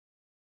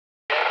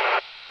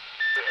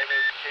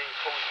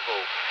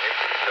portable,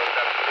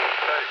 M6LWT.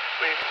 So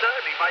we're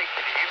certainly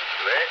making it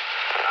into it.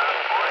 I'm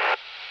at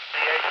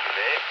the edge of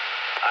it,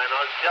 and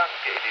I'm just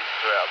getting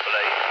into it, I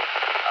believe.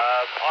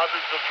 I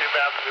was looking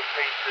around the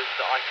repeaters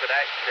that I could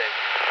access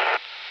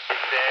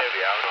this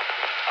area, and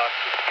I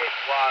could get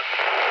one.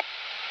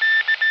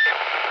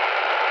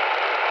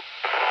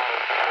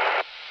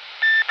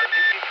 And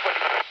this is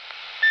 20.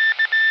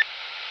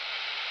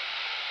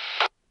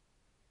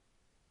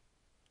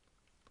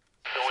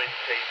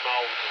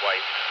 Miles away.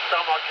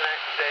 Some I can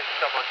access,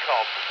 some I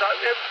can't. So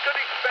it was good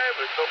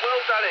experiments, but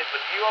well done,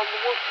 Edmund. You on the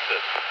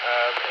Wouxon?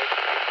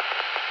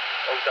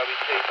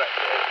 LWT back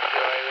to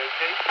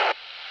M6LWT.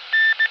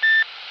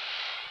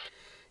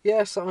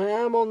 Yes, I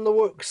am on the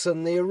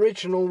Wouxon, the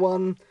original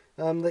one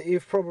that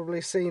you've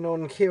probably seen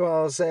on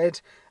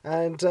QRZ,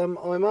 and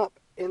I'm up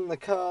in the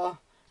car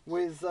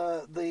with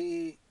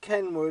the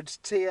Kenwood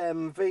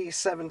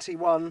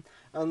TM-V71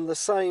 and the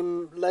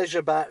same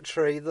leisure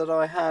battery that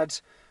I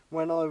had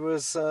when I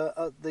was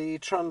at the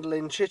Trundle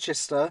in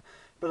Chichester,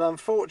 but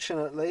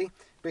unfortunately,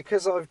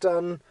 because I've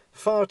done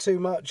far too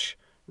much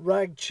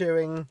rag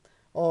chewing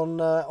on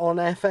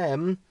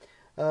FM,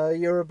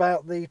 you're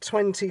about the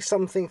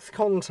 20-somethingth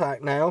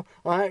contact now.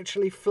 I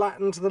actually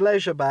flattened the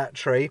leisure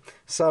battery,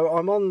 so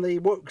I'm on the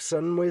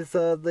Wouxon with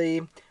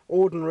the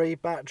ordinary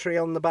battery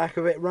on the back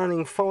of it,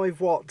 running 5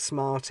 watts,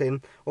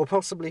 Martin, or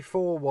possibly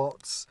 4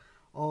 watts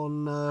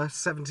on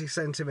 70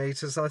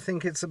 centimetres. I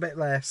think it's a bit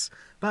less.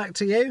 Back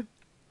to you.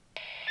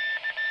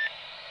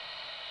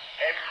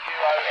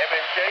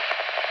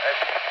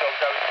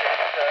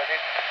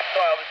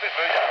 Sorry, I was a bit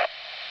rude.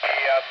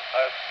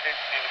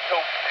 You were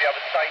talking to the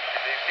other station.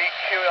 Is he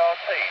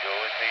QRP or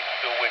is he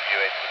still with you,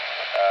 Edmund?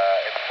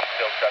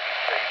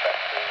 M6LWT back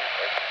to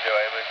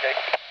M0MOMNG.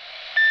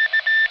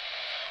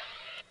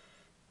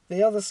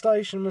 The other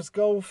station was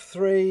Golf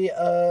 3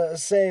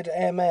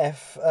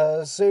 ZMF,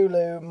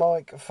 Zulu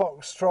Mike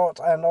Foxtrot,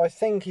 and I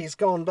think he's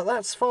gone, but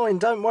that's fine,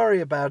 don't worry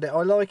about it.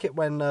 I like it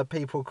when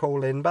people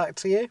call in. Back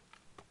to you.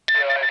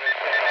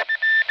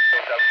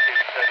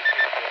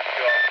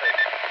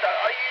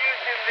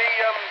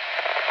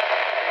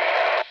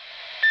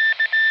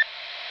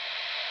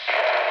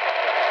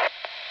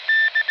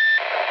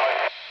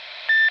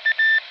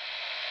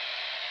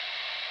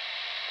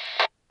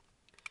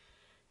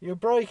 You're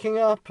breaking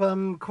up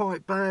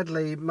quite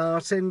badly,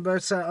 Martin,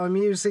 but I'm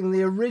using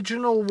the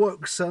original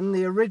Wouxon,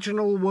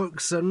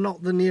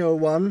 not the newer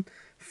one.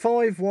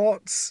 5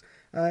 watts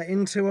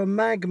into a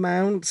mag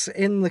mount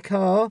in the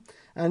car,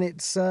 and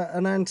it's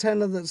an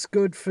antenna that's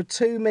good for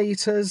 2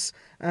 meters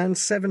and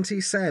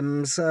 70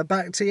 sems.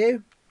 Back to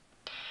you.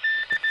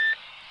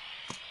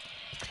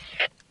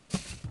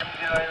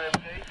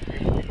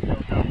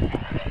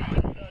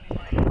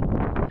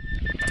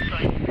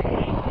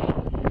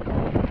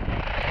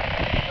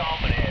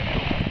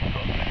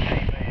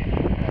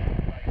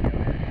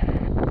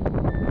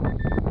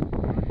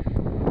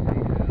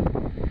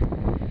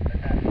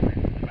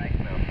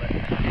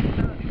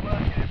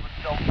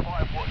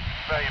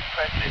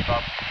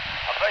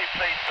 I'm very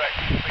pleased to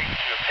actually speak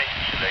to you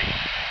eventually.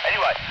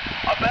 Anyway,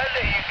 I better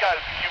let you go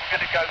because you were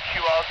going to go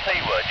QRT,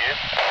 weren't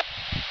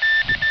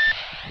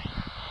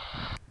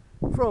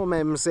you? From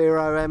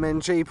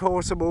M0MNG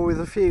Portable with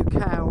a few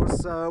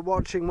cows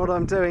watching what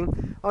I'm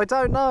doing. I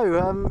don't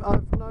know,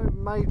 I've no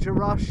major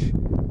rush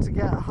to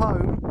get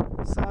home,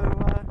 so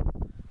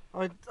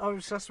I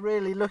was just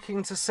really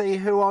looking to see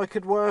who I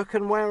could work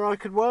and where I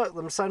could work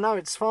them. So no,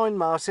 it's fine,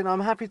 Martin,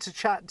 I'm happy to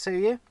chat to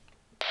you.